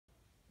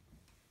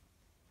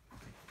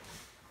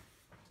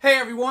Hey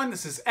everyone,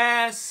 this is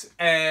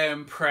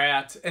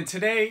smpratte, and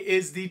today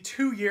is the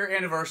 2-year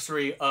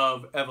anniversary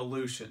of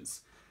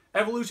Evolutions.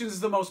 Evolutions is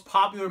the most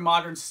popular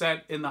modern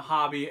set in the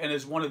hobby and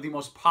is one of the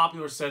most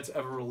popular sets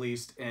ever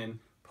released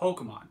in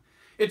Pokemon.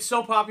 It's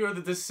so popular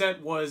that this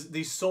set was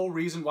the sole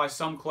reason why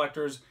some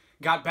collectors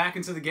got back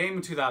into the game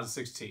in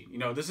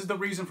 2016. This is the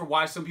reason for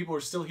why some people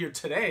are still here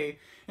today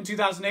in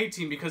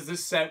 2018, because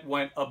this set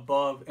went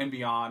above and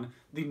beyond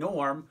the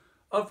norm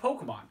of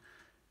Pokemon.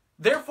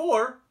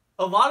 Therefore,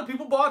 a lot of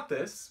people bought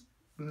this,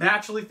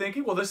 naturally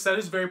thinking, well, this set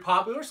is very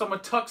popular, so I'm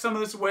going to tuck some of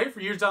this away for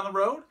years down the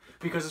road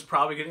because it's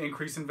probably going to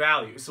increase in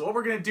value. So what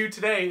we're going to do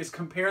today is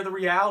compare the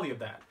reality of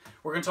that.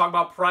 We're going to talk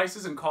about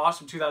prices and costs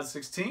from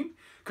 2016,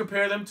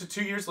 compare them to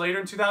 2 years later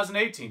in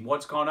 2018.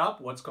 What's gone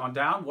up, what's gone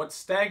down, what's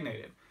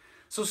stagnated.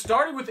 So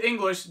starting with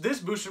English,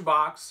 this booster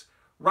box,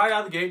 right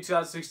out of the gate in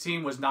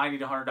 2016, was $90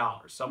 to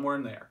 $100, somewhere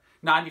in there.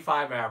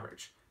 $95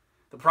 average.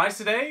 The price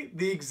today,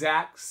 the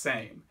exact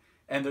same.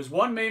 And there's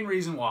one main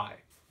reason why.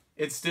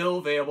 It's still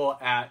available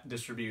at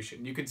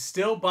distribution. You can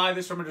still buy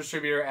this from a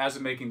distributor as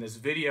of making this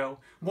video.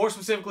 More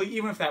specifically,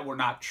 even if that were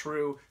not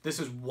true, this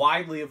is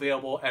widely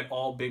available at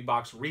all big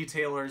box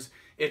retailers.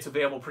 It's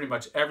available pretty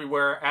much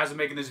everywhere. As of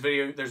making this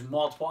video, there's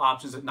multiple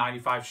options at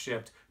 $95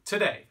 shipped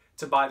today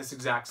to buy this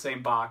exact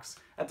same box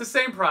at the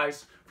same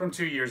price from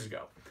 2 years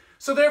ago.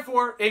 So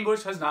therefore,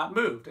 English has not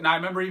moved. And I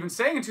remember even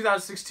saying in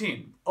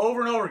 2016, over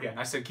and over again,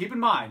 I said, keep in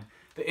mind,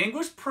 the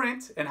English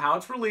print and how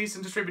it's released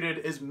and distributed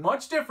is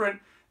much different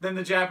than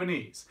the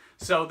Japanese.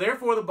 So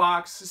therefore the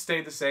box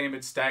stayed the same,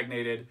 it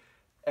stagnated,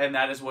 and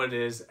that is what it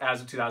is as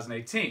of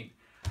 2018.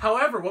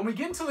 However, when we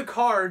get into the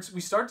cards,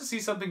 we start to see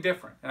something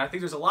different. And I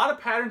think there's a lot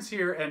of patterns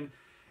here and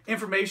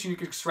information you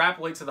can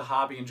extrapolate to the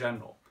hobby in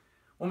general.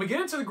 When we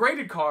get into the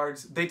graded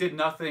cards, they did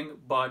nothing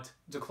but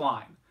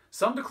decline.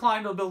 Some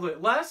declined a little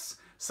bit less,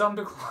 some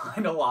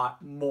declined a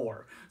lot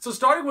more. So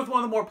starting with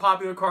one of the more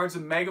popular cards, the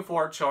Mega Full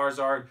Art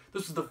Charizard,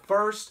 this was the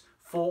first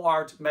full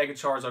art Mega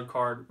Charizard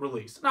card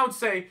released. And I would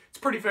say, it's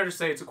pretty fair to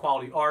say it's a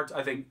quality art.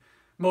 I think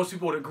most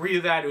people would agree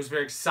to that. It was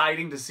very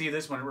exciting to see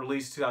this when it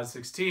released in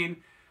 2016.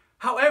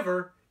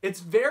 However, it's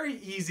very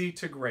easy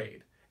to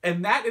grade.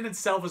 And that in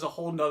itself is a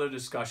whole nother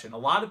discussion. A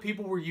lot of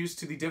people were used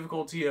to the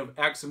difficulty of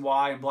X and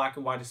Y, and Black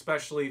and White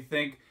especially.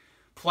 Think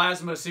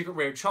Plasma, Secret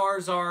Rare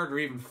Charizard, or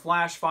even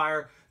Flash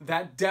Fire.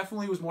 That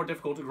definitely was more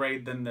difficult to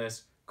grade than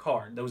this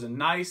card. There was a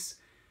nice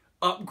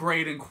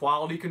upgrade in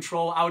quality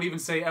control. I would even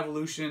say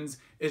Evolutions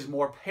is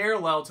more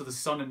parallel to the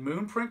Sun and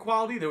Moon print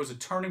quality. There was a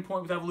turning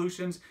point with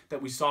Evolutions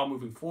that we saw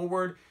moving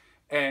forward,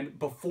 and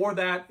before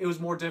that it was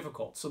more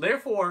difficult. So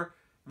therefore,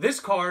 this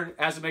card,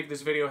 as I make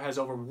this video, has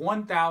over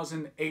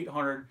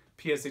 1,800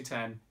 PSA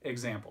 10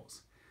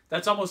 examples.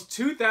 That's almost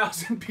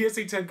 2,000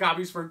 PSA 10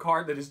 copies for a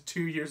card that is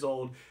 2 years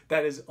old.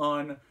 That is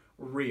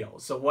unreal.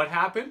 So what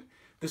happened?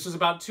 This was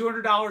about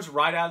 $200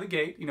 right out of the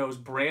gate. It was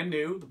brand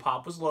new, the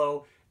pop was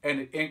low, and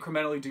it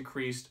incrementally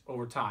decreased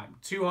over time.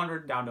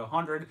 200 down to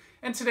 100,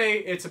 and today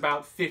it's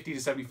about 50 to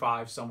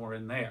 75, somewhere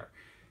in there.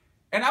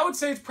 And I would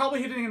say it's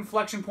probably hitting an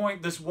inflection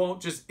point. This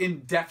won't just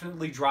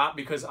indefinitely drop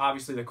because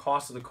obviously the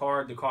cost of the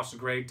card, the cost of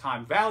grade,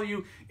 time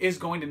value is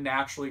going to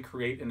naturally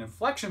create an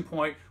inflection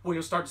point where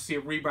you'll start to see a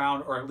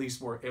rebound, or at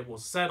least where it will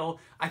settle.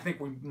 I think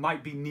we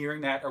might be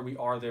nearing that, or we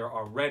are there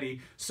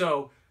already.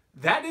 So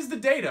that is the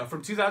data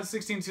from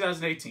 2016 to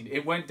 2018.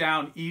 It went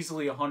down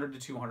easily $100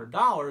 to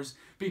 $200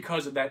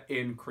 because of that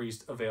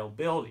increased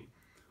availability.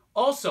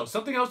 Also,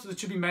 something else that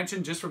should be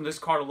mentioned just from this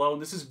card alone,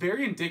 this is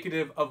very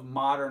indicative of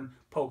modern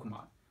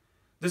Pokemon.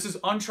 This is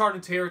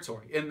uncharted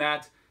territory in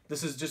that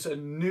this is just a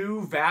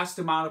new vast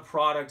amount of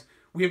product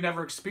we have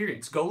never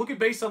experienced. Go look at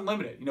Base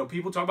Unlimited.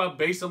 People talk about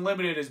Base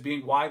Unlimited as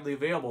being widely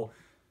available.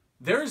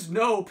 There's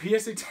no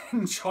PSA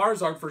 10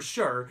 Charizard for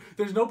sure.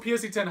 There's no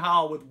PSA 10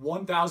 Holo with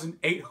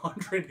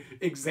 1,800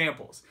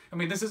 examples. I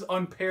mean, this is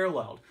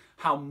unparalleled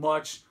how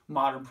much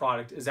modern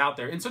product is out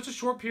there in such a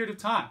short period of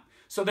time.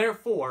 So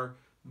therefore,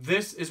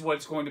 this is what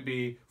it's going to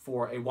be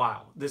for a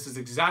while. This is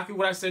exactly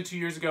what I said 2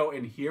 years ago,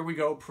 and here we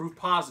go, proof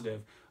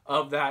positive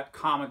of that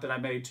comment that I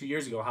made 2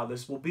 years ago, how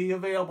this will be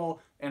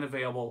available and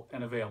available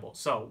and available.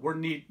 So we're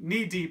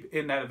knee-deep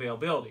in that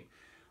availability.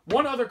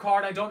 One other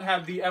card, I don't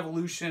have the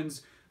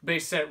Evolutions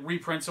base set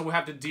reprint, so we'll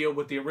have to deal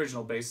with the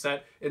original base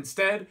set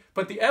instead.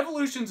 But the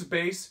Evolutions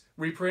base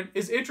reprint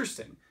is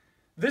interesting.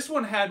 This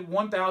one had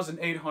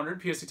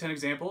 1,800 PSA 10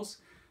 examples.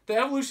 The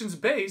Evolutions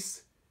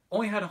base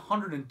only had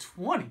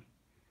 120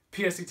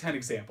 PSA 10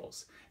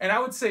 examples. And I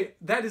would say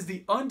that is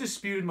the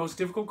undisputed most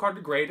difficult card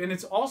to grade, and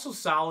it's also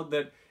solid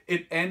that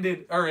it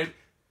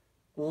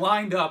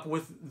lined up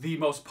with the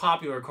most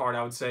popular card,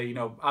 I would say,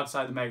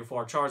 outside the Mega Full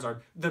Art Charizard.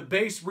 The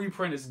base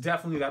reprint is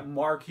definitely that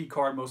marquee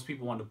card most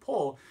people want to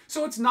pull.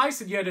 So it's nice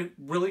that you had a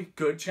really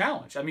good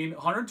challenge. I mean,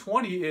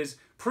 120 is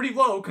pretty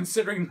low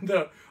considering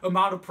the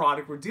amount of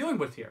product we're dealing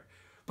with here.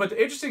 But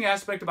the interesting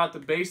aspect about the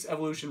base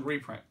Evolution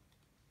reprint,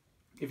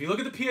 if you look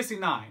at the PSA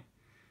 9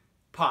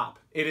 pop,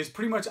 it is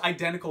pretty much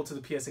identical to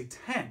the PSA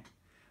 10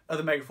 of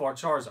the Mega Far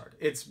Charizard.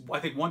 It's, I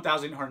think,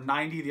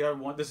 1,890. The other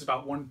one, this is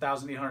about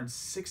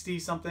 1,860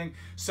 something.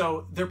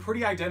 So they're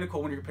pretty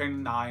identical when you're comparing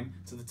the 9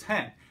 to the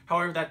 10.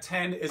 However, that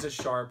 10 is a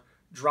sharp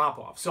drop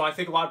off. So I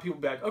think a lot of people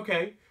will be like,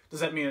 okay,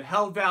 does that mean it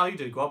held value?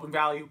 Did it go up in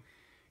value?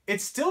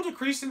 It's still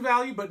decreased in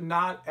value, but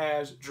not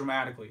as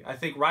dramatically. I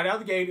think right out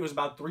of the gate, it was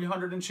about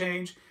 300 and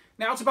change.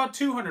 Now it's about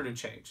 200 and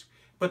change.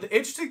 But the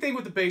interesting thing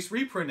with the base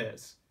reprint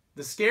is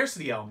the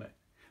scarcity element.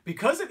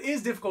 Because it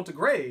is difficult to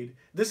grade,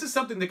 this is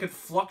something that could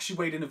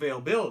fluctuate in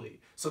availability.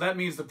 So that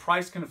means the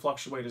price can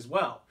fluctuate as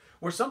well.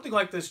 Where something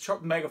like this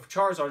Mega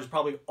Charizard is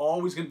probably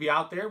always going to be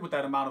out there with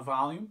that amount of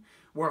volume.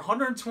 Where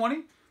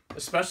 120,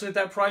 especially at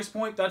that price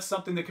point, that's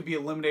something that could be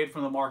eliminated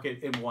from the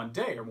market in one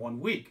day or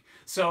 1 week.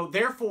 So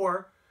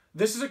therefore,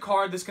 this is a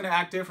card that's going to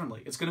act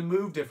differently. It's going to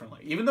move differently.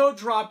 Even though it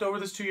dropped over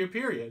this 2-year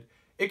period,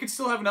 it could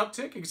still have an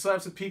uptick. It could still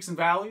have some peaks and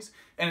valleys,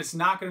 and it's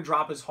not going to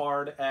drop as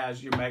hard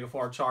as your Mega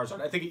Far Charizard.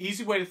 I think an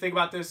easy way to think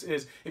about this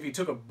is if you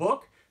took a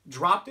book,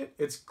 dropped it,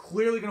 it's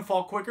clearly going to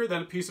fall quicker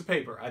than a piece of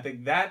paper. I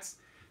think that's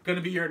going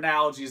to be your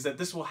analogy, is that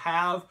this will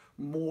have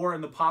more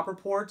in the pop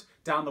report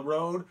down the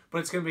road, but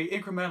it's going to be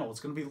incremental. It's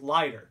going to be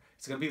lighter.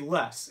 It's going to be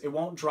less. It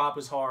won't drop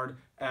as hard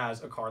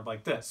as a card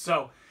like this.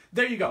 So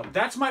there you go.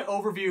 That's my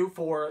overview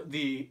for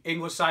the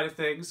English side of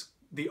things.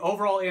 The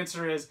overall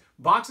answer is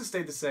boxes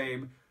stayed the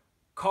same.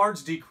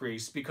 Cards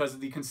decrease because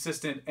of the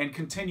consistent and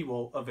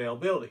continual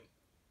availability.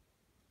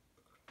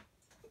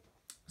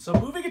 So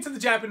moving into the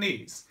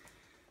Japanese,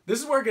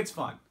 this is where it gets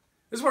fun.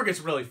 This is where it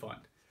gets really fun.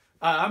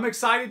 I'm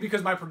excited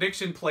because my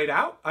prediction played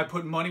out. I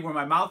put money where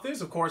my mouth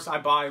is. Of course, I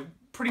buy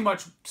pretty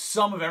much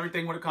some of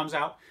everything when it comes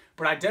out,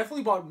 but I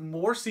definitely bought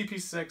more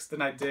CP6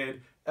 than I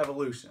did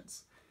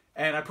Evolutions.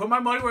 And I put my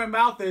money where my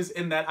mouth is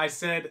in that I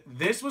said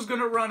this was going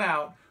to run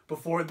out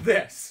before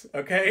this,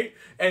 okay?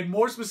 And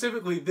more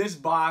specifically, this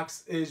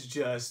box is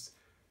just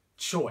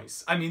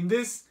choice. I mean,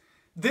 this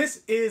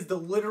is the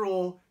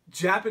literal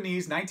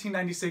Japanese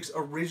 1996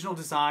 original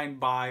design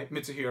by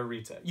Mitsuhiro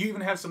Arita. You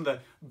even have some of the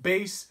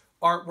base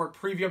artwork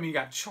preview. I mean, you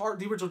got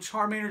the original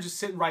Charmander just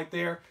sitting right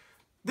there.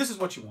 This is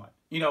what you want.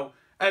 You know,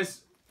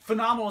 as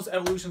phenomenal as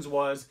Evolutions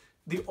was,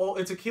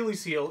 its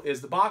Achilles heel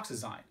is the box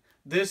design.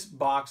 This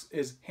box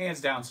is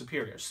hands down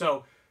superior.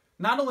 So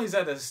not only is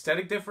that an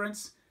aesthetic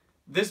difference,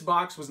 this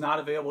box was not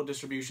available in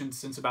distribution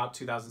since about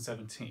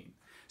 2017.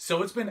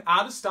 So it's been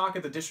out of stock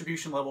at the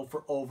distribution level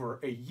for over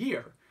a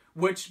year,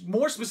 which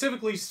more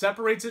specifically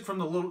separates it from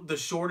the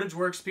shortage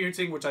we're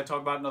experiencing, which I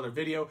talk about in another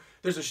video.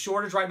 There's a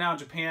shortage right now in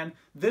Japan.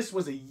 This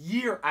was a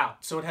year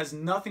out, so it has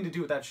nothing to do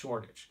with that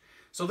shortage.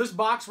 So this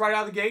box right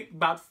out of the gate,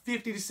 about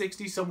 50 to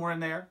 60, somewhere in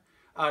there.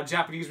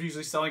 Japanese were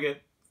usually selling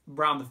it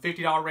around the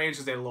 $50 range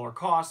because they had lower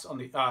costs. On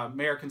the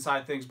American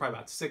side of things, probably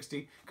about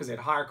 60 because they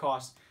had higher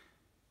costs.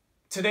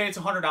 Today, it's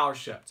 $100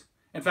 shipped.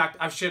 In fact,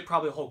 I've shipped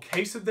probably a whole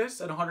case of this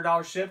at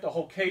 $100 shipped. A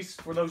whole case,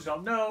 for those who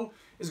don't know,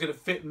 is going to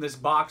fit in this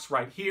box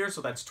right here.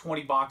 So that's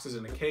 20 boxes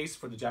in a case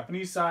for the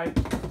Japanese side,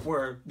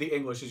 where the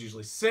English is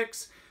usually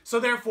 6. So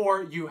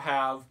therefore, you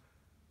have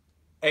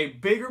a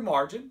bigger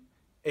margin.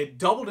 It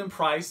doubled in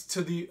price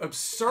to the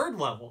absurd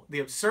level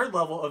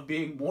of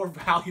being more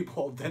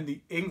valuable than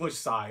the English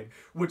side,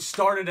 which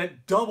started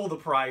at double the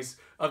price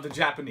of the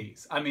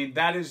Japanese. I mean,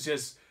 that is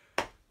just...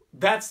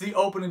 that's the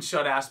open and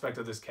shut aspect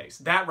of this case.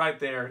 That right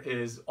there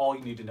is all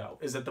you need to know,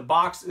 is that the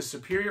box is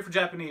superior for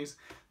Japanese.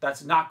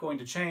 That's not going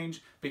to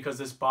change because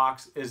this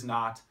box is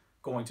not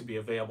going to be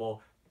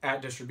available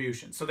at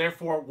distribution. So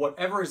therefore,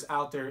 whatever is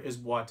out there is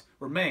what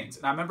remains.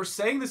 And I remember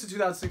saying this in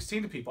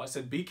 2016 to people. I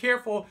said, be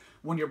careful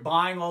when you're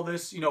buying all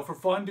this, you know, for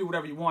fun, do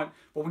whatever you want.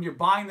 But when you're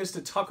buying this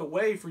to tuck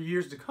away for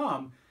years to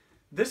come,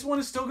 this one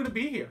is still going to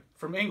be here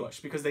from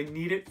English because they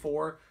need it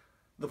for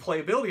the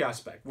playability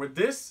aspect. Where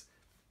this...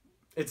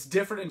 it's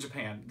different in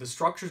Japan. The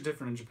structure is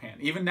different in Japan.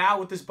 Even now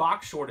with this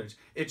box shortage,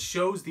 it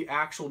shows the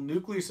actual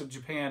nucleus of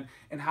Japan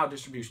and how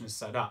distribution is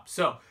set up.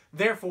 So,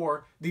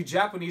 therefore, the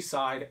Japanese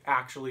side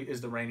actually is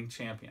the reigning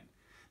champion.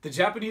 The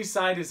Japanese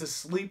side is a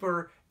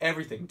sleeper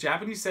everything.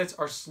 Japanese sets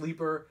are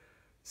sleeper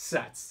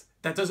sets.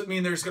 That doesn't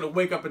mean they're just going to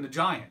wake up into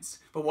giants.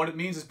 But what it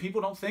means is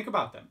people don't think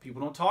about them.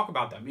 People don't talk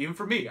about them. Even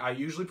for me, I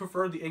usually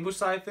prefer the English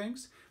side of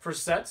things for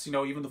sets. You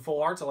know, even the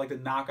full arts. I like to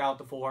knock out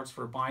the full arts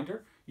for a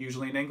binder,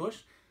 usually in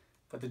English.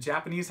 But the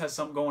Japanese has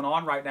something going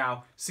on right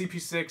now.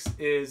 CP6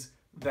 is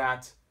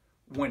that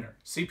winner.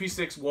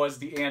 CP6 was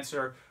the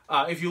answer.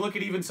 If you look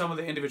at even some of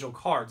the individual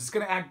cards, it's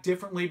going to act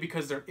differently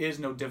because there is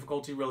no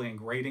difficulty really in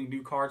grading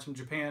new cards from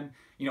Japan.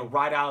 You know,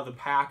 right out of the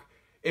pack.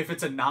 If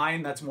it's a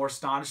 9, that's more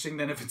astonishing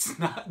than if it's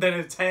not than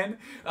a 10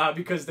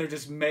 because they're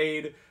just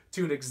made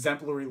to an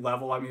exemplary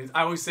level. I mean,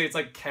 I always say it's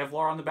like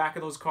Kevlar on the back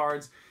of those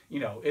cards. You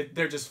know,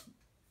 they're just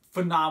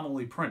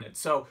phenomenally printed.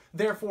 So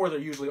therefore, they're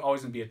usually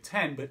always going to be a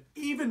 10. But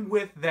even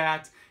with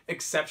that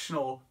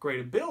exceptional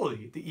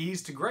gradability, the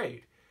ease to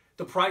grade,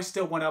 the price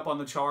still went up on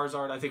the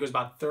Charizard. I think it was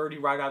about 30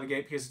 right out of the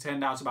gate because of 10.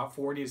 Now it's about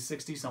 40 to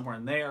 60, somewhere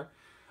in there.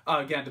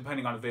 Again,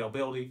 depending on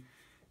availability.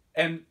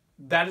 And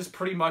that is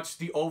pretty much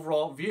the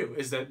overall view,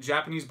 is that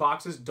Japanese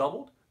boxes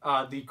doubled.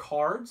 The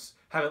cards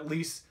have at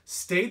least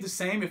stayed the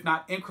same, if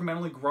not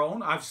incrementally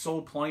grown. I've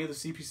sold plenty of the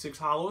CP6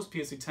 hollows,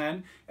 PSA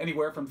 10,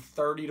 anywhere from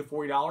 $30 to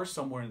 $40,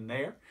 somewhere in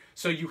there.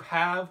 So you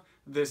have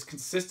this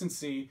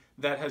consistency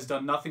that has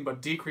done nothing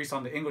but decrease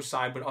on the English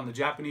side, but on the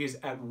Japanese,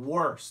 at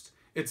worst,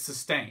 it's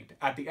sustained.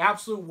 At the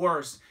absolute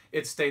worst,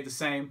 it's stayed the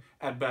same.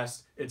 At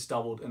best, it's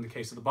doubled in the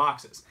case of the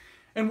boxes.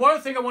 And one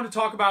other thing I want to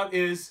talk about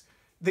is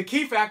the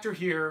key factor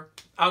here,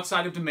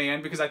 outside of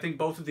demand, because I think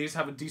both of these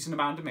have a decent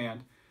amount of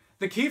demand.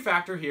 The key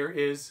factor here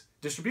is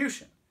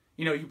distribution.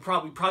 You know, you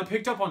probably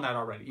picked up on that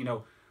already. You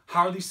know,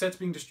 how are these sets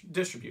being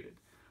distributed?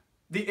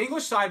 The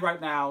English side right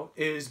now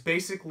is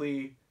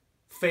basically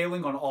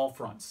failing on all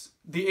fronts.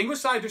 The English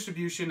side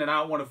distribution, and I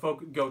don't want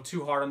to go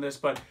too hard on this,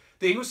 but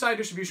the English side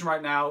distribution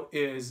right now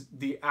is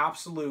the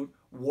absolute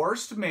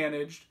worst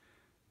managed,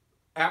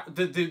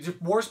 the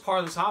worst part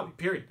of this hobby,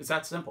 period. It's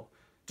that simple.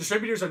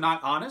 Distributors are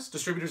not honest.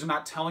 Distributors are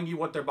not telling you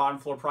what their bottom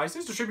floor price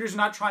is. Distributors are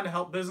not trying to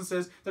help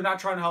businesses. They're not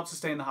trying to help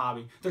sustain the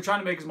hobby. They're trying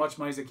to make as much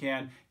money as they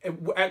can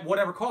at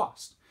whatever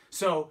cost.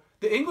 So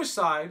the English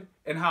side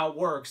and how it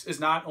works is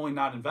not only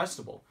not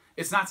investable,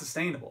 it's not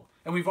sustainable.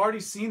 And we've already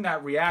seen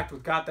that react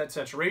with Got That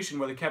Saturation,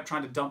 where they kept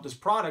trying to dump this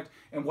product.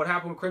 And what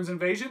happened with Crimson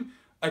Invasion?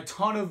 A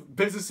ton of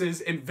businesses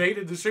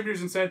invaded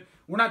distributors and said,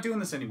 we're not doing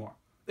this anymore.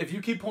 If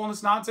you keep pulling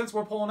this nonsense,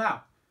 we're pulling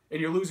out.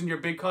 And you're losing your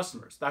big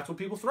customers. That's what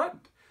people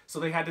threatened. So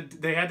they had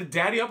to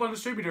daddy up on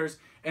distributors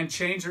and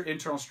change their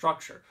internal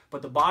structure.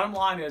 But the bottom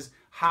line is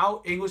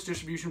how English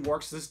distribution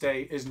works to this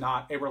day is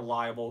not a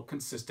reliable,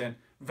 consistent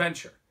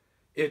venture.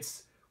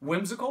 It's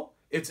whimsical,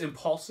 it's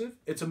impulsive,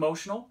 it's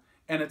emotional,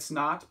 and it's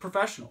not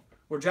professional.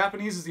 Where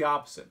Japanese is the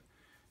opposite.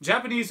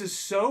 Japanese is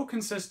so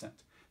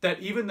consistent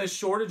that even the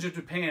shortage of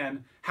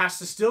Japan has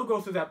to still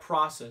go through that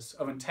process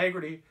of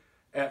integrity,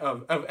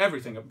 of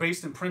everything,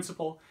 based in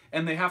principle,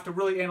 and they have to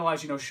really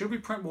analyze, you know, should we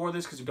print more of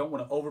this because we don't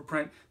want to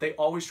overprint? They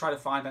always try to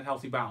find that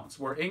healthy balance.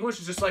 Where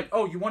English is just like,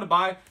 oh, you want to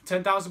buy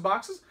 10,000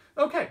 boxes?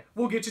 Okay,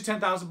 we'll get you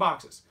 10,000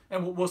 boxes,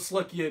 and we'll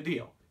slick you a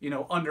deal, you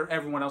know, under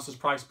everyone else's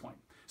price point.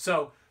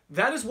 So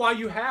that is why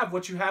you have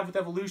what you have with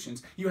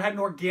Evolutions. You had an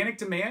organic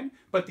demand,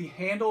 but the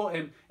handle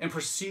and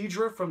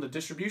procedure from the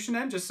distribution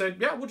end just said,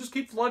 yeah, we'll just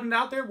keep flooding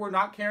out there. We're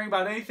not caring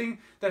about anything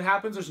that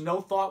happens. There's no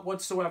thought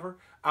whatsoever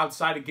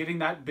outside of getting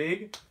that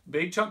big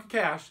chunk of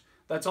cash.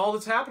 That's all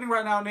that's happening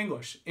right now in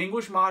English.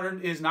 English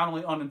Modern is not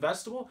only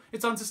uninvestable,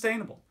 it's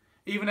unsustainable.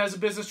 Even as a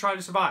business trying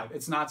to survive,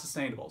 it's not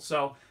sustainable.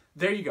 So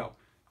there you go.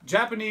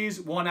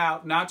 Japanese won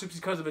out, not just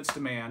because of its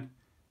demand,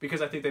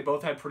 because I think they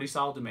both had pretty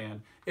solid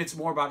demand. It's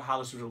more about how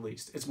this was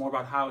released. It's more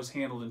about how it's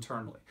handled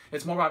internally.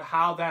 It's more about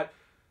how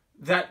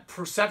that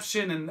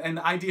perception and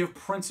the idea of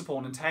principle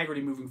and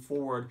integrity moving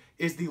forward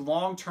is the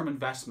long-term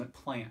investment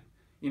plan.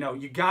 You know,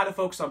 you got to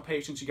focus on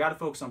patience. You got to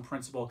focus on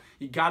principle.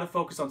 You got to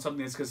focus on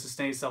something that's going to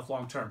sustain itself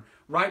long-term.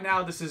 Right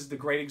now, this is the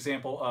great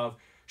example of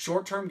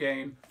short-term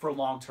gain for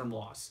long-term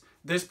loss.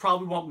 This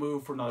probably won't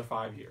move for another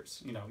 5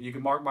 years. You know, you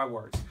can mark my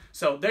words.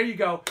 So there you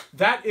go.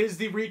 That is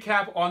the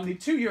recap on the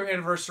 2-year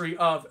anniversary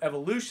of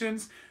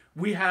Evolutions.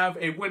 We have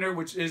a winner,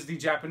 which is the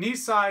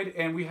Japanese side,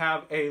 and we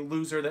have a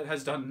loser that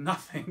has done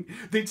nothing.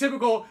 The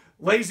typical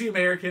lazy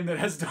American that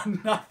has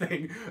done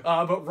nothing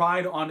but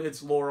ride on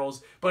its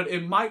laurels. But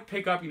it might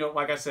pick up, you know,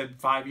 like I said,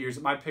 5 years.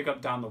 It might pick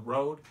up down the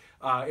road.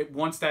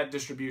 Once that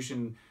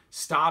distribution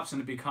stops and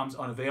it becomes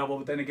unavailable.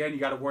 But then again, you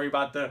got to worry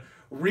about the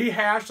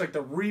rehash, like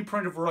the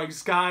reprint of Roaring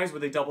Skies, where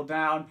they double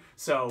down.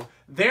 So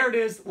there it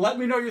is. Let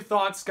me know your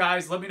thoughts,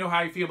 guys. Let me know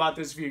how you feel about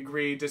this, if you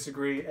agree,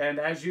 disagree. And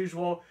as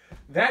usual,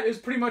 that is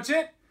pretty much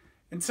it.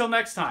 Until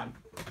next time.